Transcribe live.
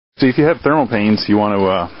See, if you have thermal panes, you want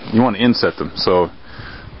to inset them. So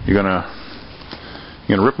you're gonna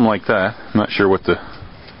rip them like that. I'm not sure what the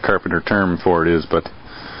carpenter term for it is, but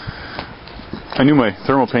I knew my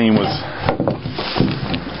thermal pane's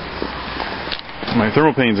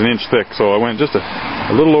an inch thick, so I went just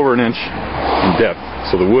a little over an inch in depth,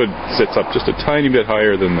 so the wood sits up just a tiny bit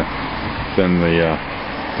higher than the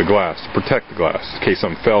glass, to protect the glass in case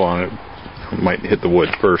something fell on it. It might hit the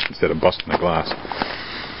wood first instead of busting the glass.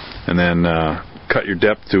 And then cut your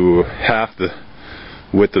depth to half the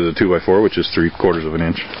width of the 2x4, which is 3/4 of an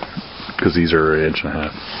inch, because these are 1.5 inches.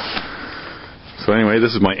 So anyway,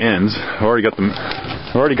 this is my ends. I've already got them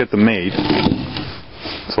made.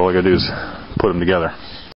 So all I gotta do is put them together.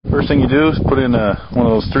 First thing you do is put in one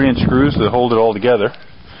of those 3-inch screws that hold it all together,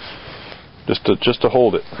 just to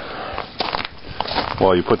hold it.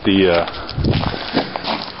 While you put it'll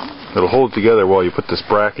hold it together while you put this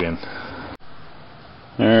bracket in.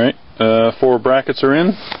 Alright, 4 brackets are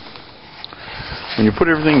in. When you put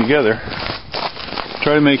everything together,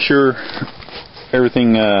 try to make sure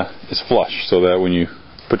everything is flush, so that when you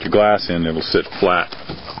put your glass in, it'll sit flat.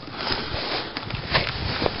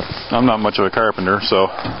 I'm not much of a carpenter, so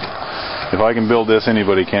if I can build this,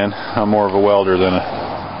 anybody can. I'm more of a welder than a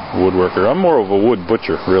woodworker. I'm more of a wood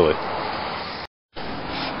butcher, really.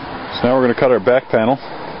 So now we're going to cut our back panel.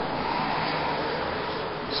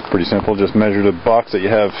 It's pretty simple. Just measure the box that you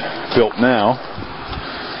have built now,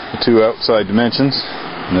 the 2 outside dimensions,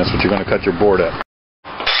 and that's what you're going to cut your board at.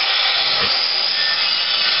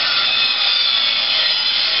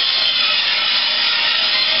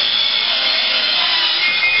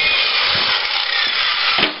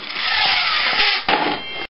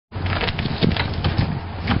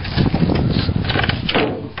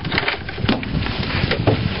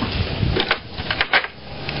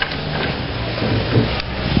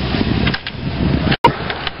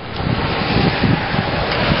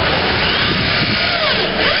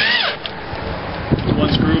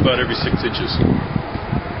 About every 6 inches.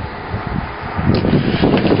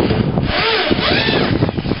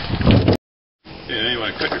 Okay, now you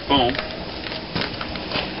want to cut your foam.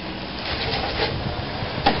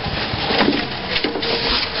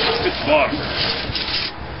 Fit the bottom.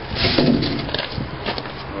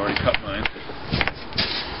 I've already cut mine.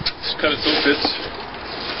 Just cut it so it fits.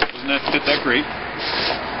 Doesn't have to fit that great.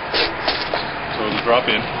 So it'll drop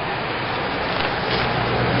in.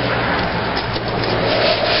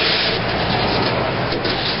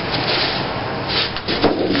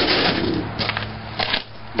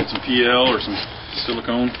 PL or some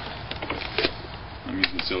silicone. I'm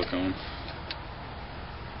using silicone.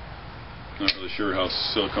 Not really sure how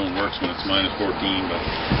silicone works when it's -14, but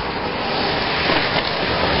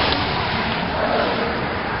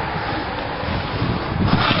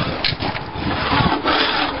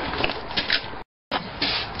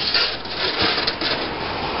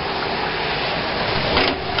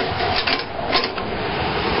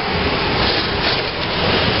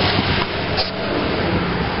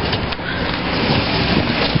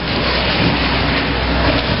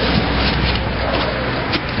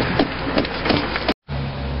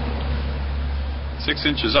 6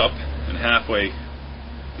 inches up and halfway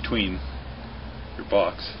between your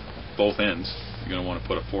box, both ends, you're going to want to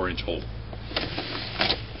put a 4-inch hole.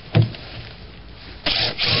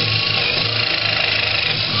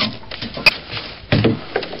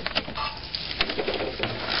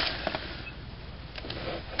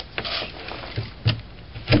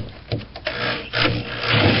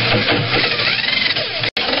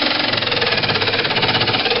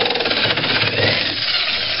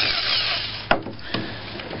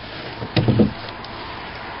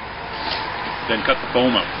 Then cut the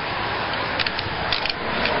foam up.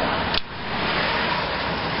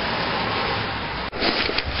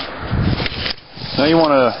 Now you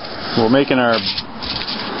want to, we're making our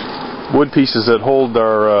wood pieces that hold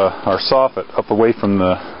our soffit up away from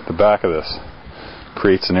the back of this.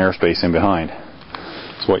 Creates an airspace in behind.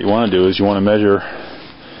 So what you want to do is you want to measure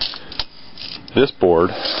this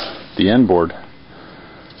board, the end board,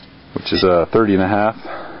 which is 30.5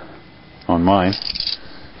 on mine.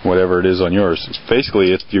 Whatever it is on yours.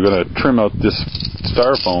 Basically, you're going to trim out this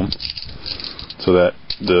styrofoam so that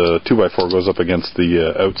the 2x4 goes up against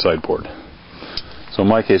the outside board. So in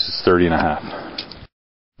my case, it's 30.5.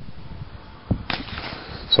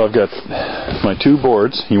 So I've got my 2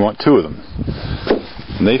 boards. You want 2 of them,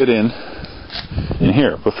 and they fit in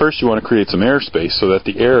here. But first, you want to create some airspace so that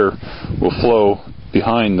the air will flow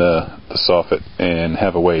behind the soffit and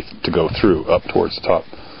have a way to go through up towards the top.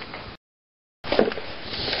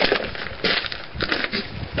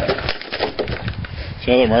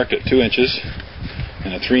 So now they're marked at 2 inches and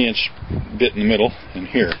and a 3-inch bit in the middle, and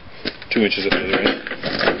here 2 inches at the other end.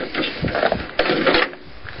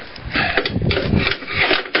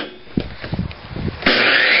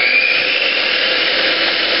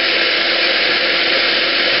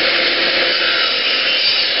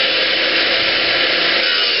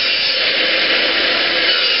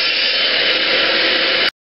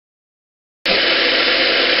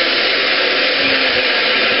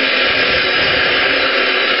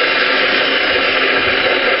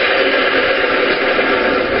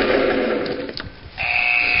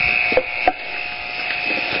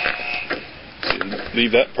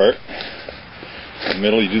 Leave that part. In the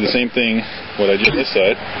middle, you do the same thing, what I did on this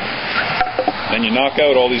side. Then you knock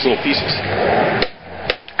out all these little pieces.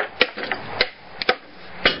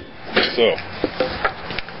 So.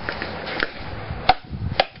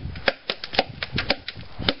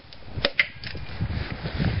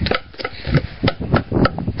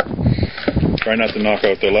 Try not to knock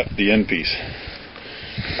out the end piece.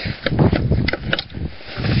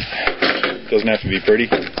 Doesn't have to be pretty.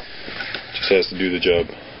 Just has to do the job.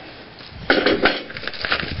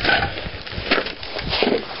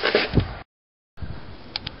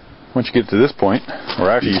 Once you get to this point, or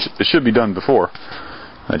actually it should be done before,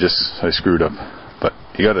 I screwed up, but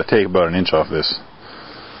you got to take about an inch off this.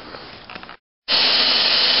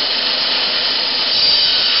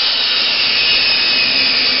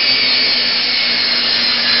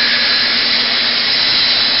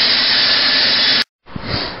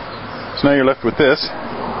 So now you're left with this.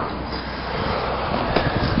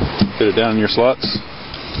 Fit it down in your slots,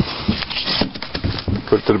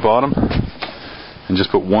 put it to the bottom, and just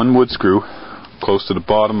put one wood screw close to the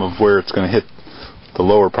bottom of where it's going to hit the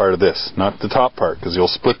lower part of this, not the top part, because you'll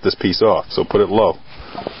split this piece off, so put it low.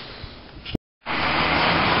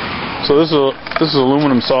 So this is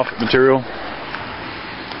aluminum soffit material.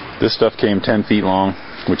 This stuff came 10 feet long,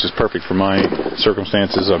 which is perfect for my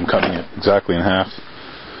circumstances. I'm cutting it exactly in half,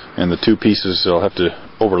 and the two pieces will have to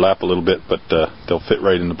overlap a little bit, but they'll fit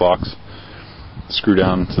right in the box. Screw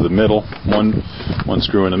down to the middle, one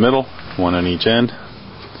screw in the middle, one on each end,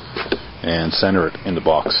 and center it in the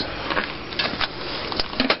box.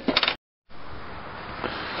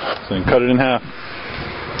 So then cut it in half.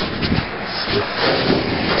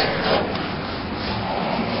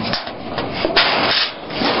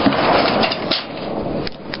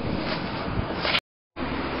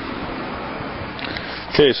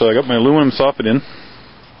 Okay, so I got my aluminum soffit in.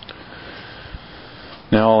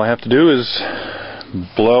 Now all I have to do is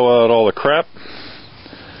blow out all the crap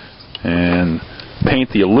and paint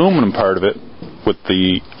the aluminum part of it with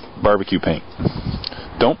the barbecue paint.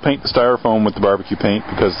 Don't paint the styrofoam with the barbecue paint,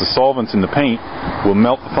 because the solvents in the paint will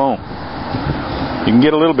melt the foam. You can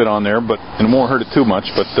get a little bit on there, but it won't hurt it too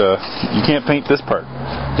much, but you can't paint this part.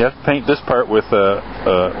 You have to paint this part with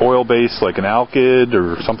a oil base like an alkyd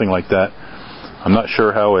or something like that. I'm not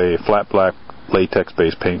sure how a flat black latex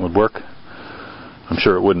based paint would work. I'm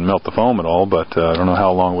sure it wouldn't melt the foam at all, but I don't know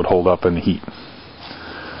how long it would hold up in the heat.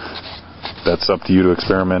 That's up to you to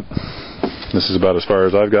experiment. This is about as far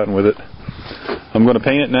as I've gotten with it. I'm going to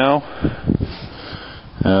paint it now.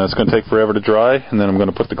 It's going to take forever to dry, and then I'm going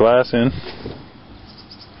to put the glass in.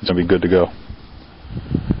 It's going to be good to go.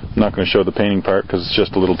 I'm not going to show the painting part because it's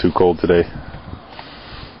just a little too cold today.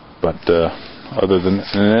 But other than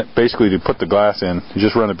that, basically to put the glass in, you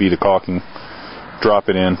just run a bead of caulking, drop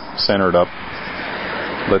it in, center it up,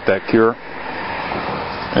 let that cure,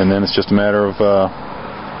 and then it's just a matter of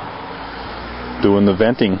doing the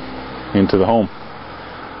venting into the home.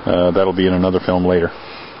 That'll be in another film later.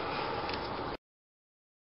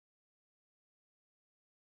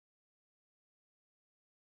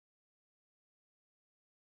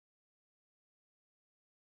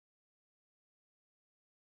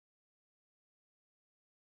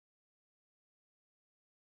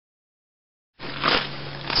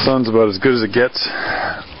 The sun's about as good as it gets.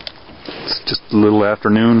 It's just a little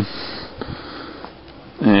afternoon,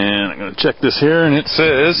 and I'm going to check this here, and it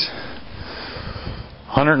says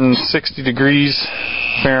 160 degrees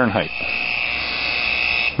Fahrenheit.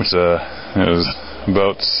 It was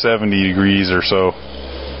about 70 degrees or so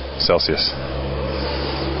Celsius.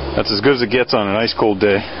 That's as good as it gets on an ice cold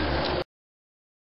day.